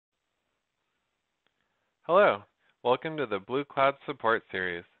Hello, welcome to the Blue Cloud Support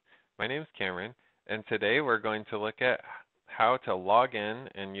Series. My name is Cameron, and today we're going to look at how to log in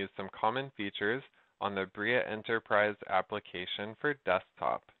and use some common features on the Bria Enterprise application for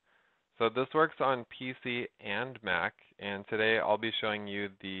desktop. So this works on PC and Mac, and today I'll be showing you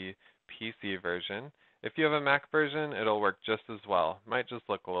the PC version. If you have a Mac version, it'll work just as well. Might just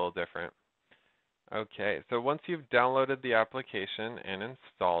look a little different. Okay, so once you've downloaded the application and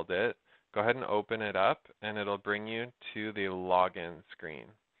installed it, go ahead and open it up, and it'll bring you to the login screen.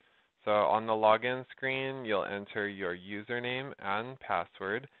 So on the login screen, you'll enter your username and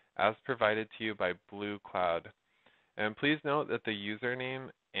password as provided to you by BlueCloud. And please note that the username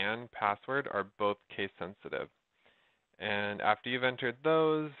and password are both case sensitive. And after you've entered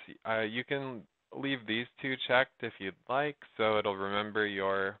those, you can leave these two checked if you'd like, so it'll remember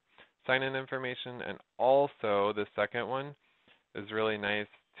your sign-in information. And also, the second one is really nice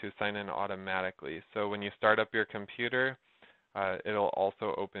to sign in automatically. So when you start up your computer, it'll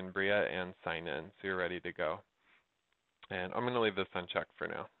also open Bria and sign in, so you're ready to go. And I'm going to leave this unchecked for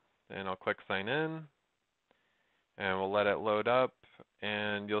now. And I'll click sign in, and we'll let it load up,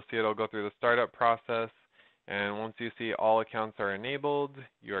 and you'll see it'll go through the startup process. And once you see all accounts are enabled,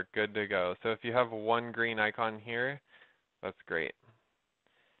 you're good to go. So if you have one green icon here, that's great.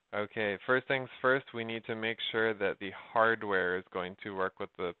 Okay, first things first, we need to make sure that the hardware is going to work with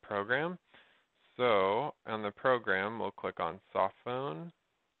the program. So on the program, we'll click on Soft Phone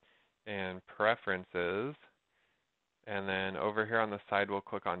and Preferences. And then over here on the side, we'll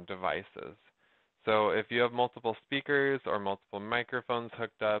click on Devices. So if you have multiple speakers or multiple microphones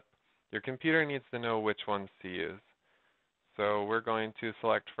hooked up, your computer needs to know which ones to use. So we're going to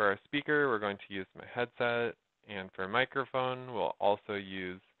select for our speaker, we're going to use my headset. And for microphone, we'll also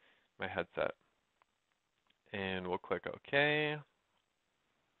use my headset. And we'll click OK.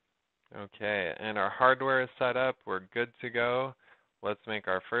 Okay, and our hardware is set up. We're good to go. Let's make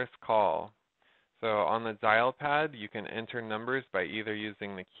our first call. So on the dial pad, you can enter numbers by either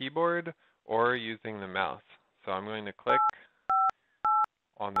using the keyboard or using the mouse. So I'm going to click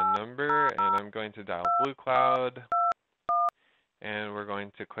on the number, and I'm going to dial BlueCloud, and we're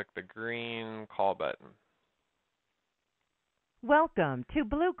going to click the green call button. Welcome to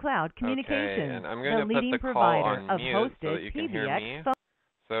Blue Cloud Communications, okay, and I'm going the to put leading the call provider on of mute hosted so that you can hear me. PBX.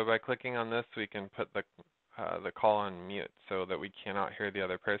 So by clicking on this, we can put the call on mute so that we cannot hear the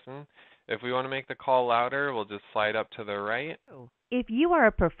other person. If we want to make the call louder, we'll just slide up to the right. If you are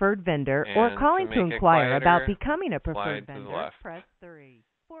a preferred vendor or calling to inquire about becoming a preferred vendor, press 3.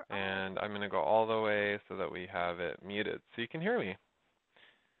 And I'm going to go all the way so that we have it muted so you can hear me.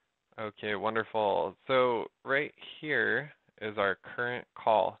 Okay, wonderful. So right here is our current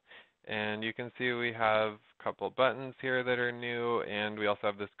call. And you can see we have a couple buttons here that are new, and we also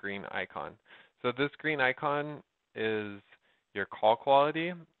have this green icon. So this green icon is your call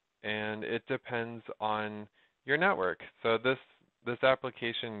quality, and it depends on your network. So this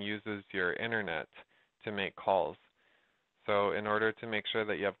application uses your internet to make calls. So in order to make sure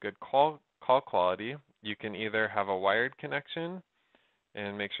that you have good call quality, you can either have a wired connection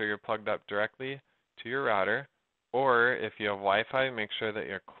and make sure you're plugged up directly to your router, or if you have Wi-Fi, make sure that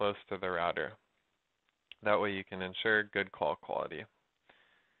you're close to the router. That way you can ensure good call quality.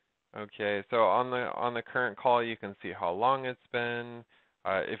 Okay, so on the current call, you can see how long it's been.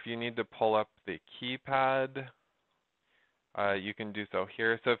 If you need to pull up the keypad, you can do so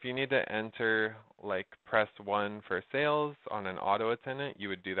here. So if you need to enter, like press 1 for sales on an auto attendant, you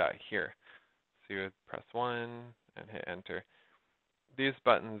would do that here. So you would press 1 and hit enter. These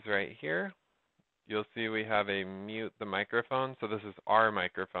buttons right here, you'll see we have a mute the microphone. So this is our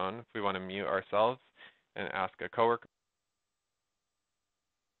microphone if we want to mute ourselves and ask a coworker.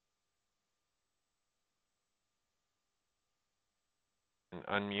 And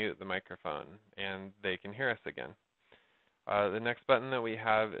unmute the microphone, and they can hear us again. The next button that we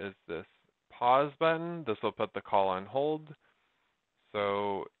have is this pause button. This will put the call on hold.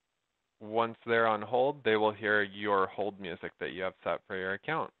 So once they're on hold, they will hear your hold music that you have set for your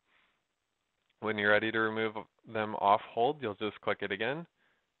account. When you're ready to remove them off hold, you'll just click it again.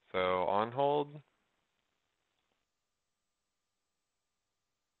 So on hold.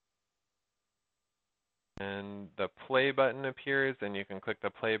 And the play button appears, and you can click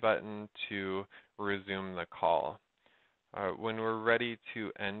the play button to resume the call. When we're ready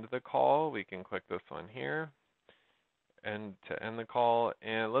to end the call, we can click this one here and to end the call.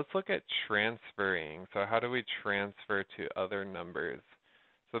 And let's look at transferring. So how do we transfer to other numbers?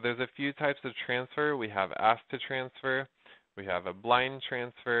 So there's a few types of transfer. We have ask to transfer, we have a blind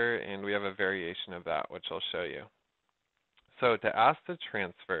transfer, and we have a variation of that, which I'll show you. So to ask to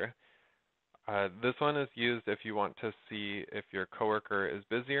transfer, This one is used if you want to see if your coworker is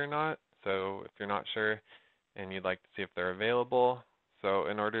busy or not. So if you're not sure and you'd like to see if they're available. So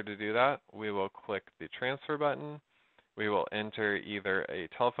in order to do that, we will click the transfer button. We will enter either a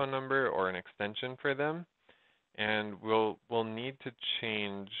telephone number or an extension for them. And we'll need to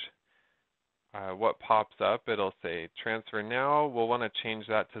change what pops up. It'll say transfer now. We'll want to change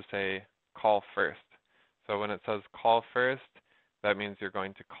that to say call first. So when it says call first, that means you're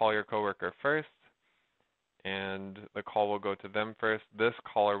going to call your coworker first, and the call will go to them first. This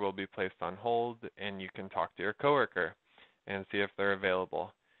caller will be placed on hold, and you can talk to your coworker and see if they're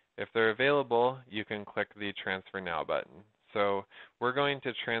available. If they're available, you can click the transfer now button. So we're going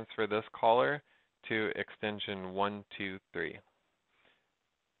to transfer this caller to extension 123.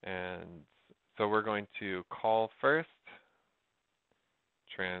 And so we're going to call first,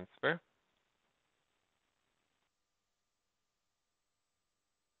 transfer.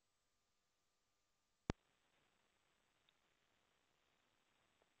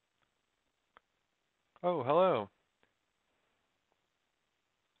 Oh, hello.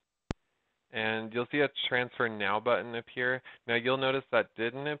 And you'll see a transfer now button appear. Now you'll notice that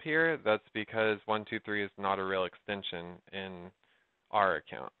didn't appear. That's because 123 is not a real extension in our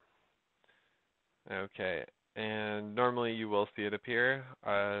account. Okay, and normally you will see it appear.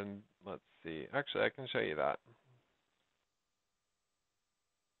 Let's see, actually I can show you that.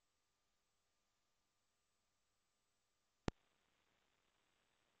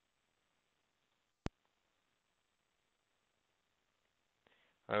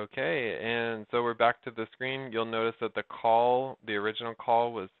 Okay, and so we're back to the screen. You'll notice that the original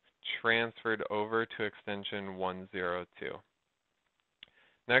call was transferred over to extension 102.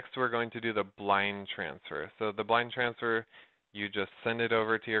 Next, we're going to do the blind transfer. So the blind transfer, you just send it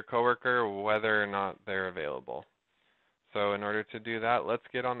over to your coworker whether or not they're available. So in order to do that, let's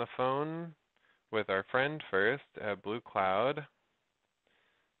get on the phone with our friend first at BlueCloud.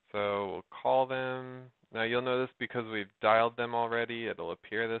 So we'll call them. Now you'll notice because we've dialed them already, it'll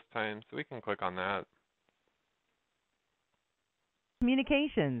appear this time, so we can click on that.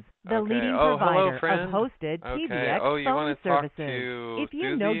 Communications, the leading provider of hosted PBX phone services. If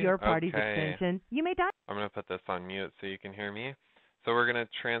you know your party's extension, you may dial. I'm going to put this on mute so you can hear me. So we're going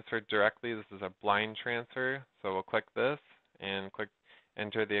to transfer directly. This is a blind transfer. So we'll click this and click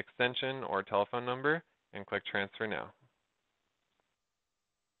enter the extension or telephone number and click transfer now.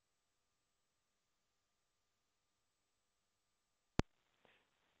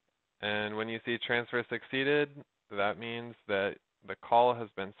 And when you see transfer succeeded, that means that the call has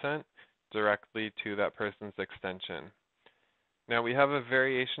been sent directly to that person's extension. Now we have a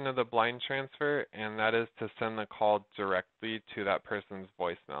variation of the blind transfer, and that is to send the call directly to that person's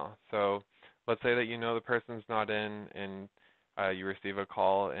voicemail. So let's say that you know the person's not in and you receive a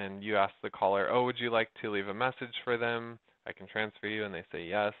call and you ask the caller, oh, would you like to leave a message for them? I can transfer you, and they say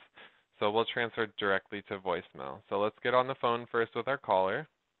yes. So we'll transfer directly to voicemail. So let's get on the phone first with our caller.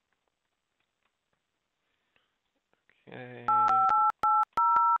 Okay,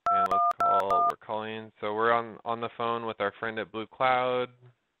 and we're calling. So we're on the phone with our friend at BlueCloud.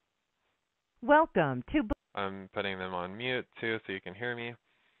 Welcome to I'm putting them on mute too so you can hear me.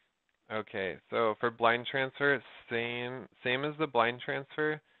 Okay, so for blind transfer, same as the blind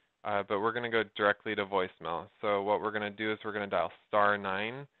transfer, but we're going to go directly to voicemail. So what we're going to do is we're going to dial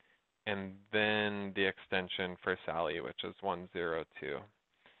 *9 and then the extension for Sally, which is 102.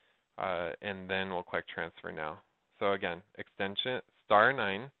 And then we'll click transfer now. So again, extension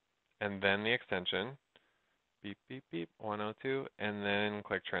 *9 and then the extension, beep, beep, beep, 102, and then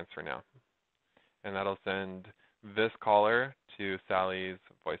click transfer now. And that'll send this caller to Sally's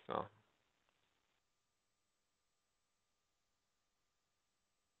voicemail.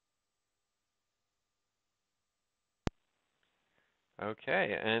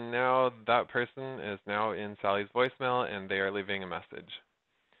 Okay, and now that person is now in Sally's voicemail and they are leaving a message.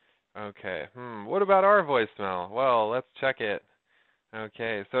 Okay, what about our voicemail? Well, let's check it.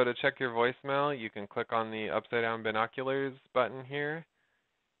 Okay, so to check your voicemail, you can click on the upside down binoculars button here,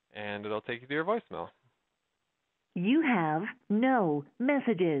 and it'll take you to your voicemail. You have no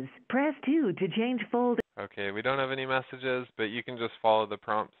messages. Press 2 to change folder. Okay, we don't have any messages, but you can just follow the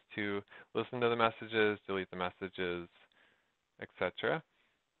prompts to listen to the messages, delete the messages, etc.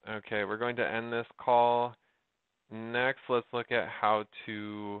 Okay, we're going to end this call. Next, let's look at how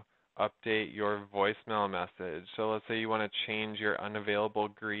to update your voicemail message. So let's say you want to change your unavailable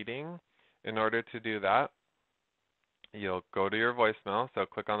greeting. In order to do that, you'll go to your voicemail, so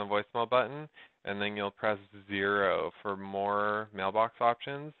click on the voicemail button, and then you'll press 0 for more mailbox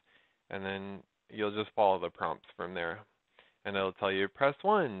options, and then you'll just follow the prompts from there. and it'll tell you press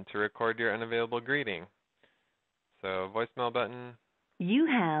 1 to record your unavailable greeting. So voicemail button. You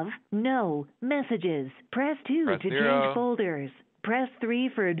have no messages. Press 2 to change folders. Press 3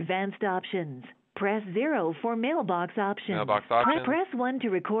 for advanced options. Press 0 for mailbox options. Mailbox options. Press 1 to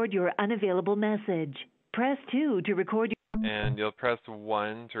record your unavailable message. Press 2 to record your... And you'll press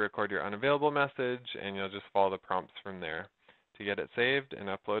 1 to record your unavailable message, and you'll just follow the prompts from there to get it saved and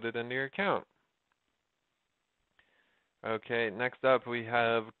uploaded into your account. Okay, next up we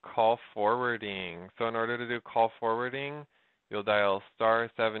have call forwarding. So in order to do call forwarding, you'll dial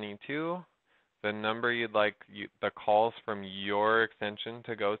 *72, the number you'd like the calls from your extension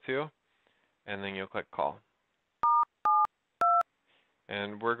to go to, and then you'll click call.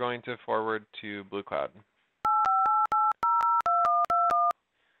 And we're going to forward to BlueCloud.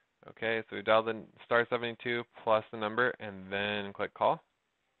 Okay, so we dial the *72 plus the number and then click call.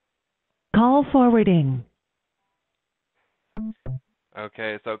 Call forwarding.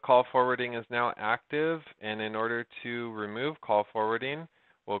 Okay, so call forwarding is now active, and in order to remove call forwarding,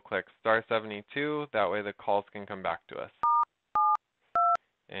 we'll click *72. That way the calls can come back to us.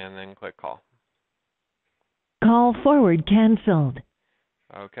 And then click call. Call forward canceled.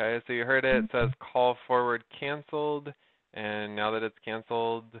 Okay, so you heard it. It says call forward canceled, and now that it's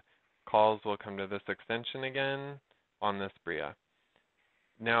canceled, calls will come to this extension again on this Bria.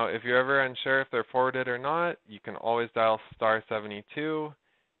 Now, if you're ever unsure if they're forwarded or not, you can always dial *72,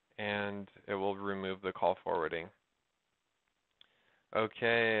 and it will remove the call forwarding.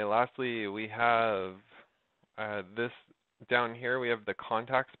 Okay, lastly, we have this down here. We have the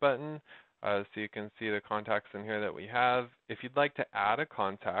contacts button, so you can see the contacts in here that we have. If you'd like to add a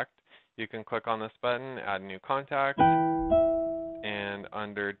contact, you can click on this button, add new contact. And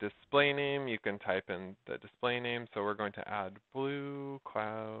under display name, you can type in the display name. So we're going to add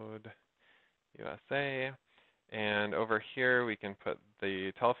BlueCloudUSA. And over here, we can put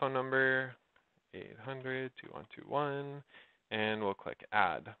the telephone number, 800-2121, and we'll click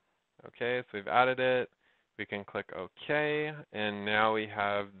add. Okay, so we've added it. We can click OK, and now we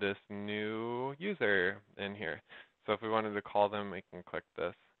have this new user in here. So if we wanted to call them, we can click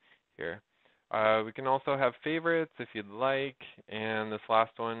this here. We can also have favorites if you'd like, and this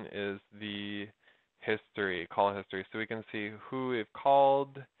last one is the history, call history. So we can see who we've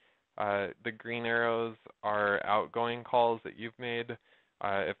called. The green arrows are outgoing calls that you've made.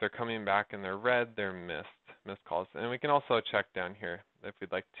 If they're coming back and they're red, they're missed calls. And we can also check down here if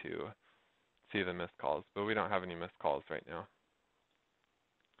we'd like to see the missed calls, but we don't have any missed calls right now.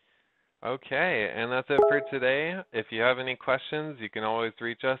 Okay, and that's it for today. If you have any questions, you can always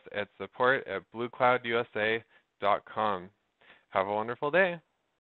reach us at support@BlueCloudUSA.com. Have a wonderful day.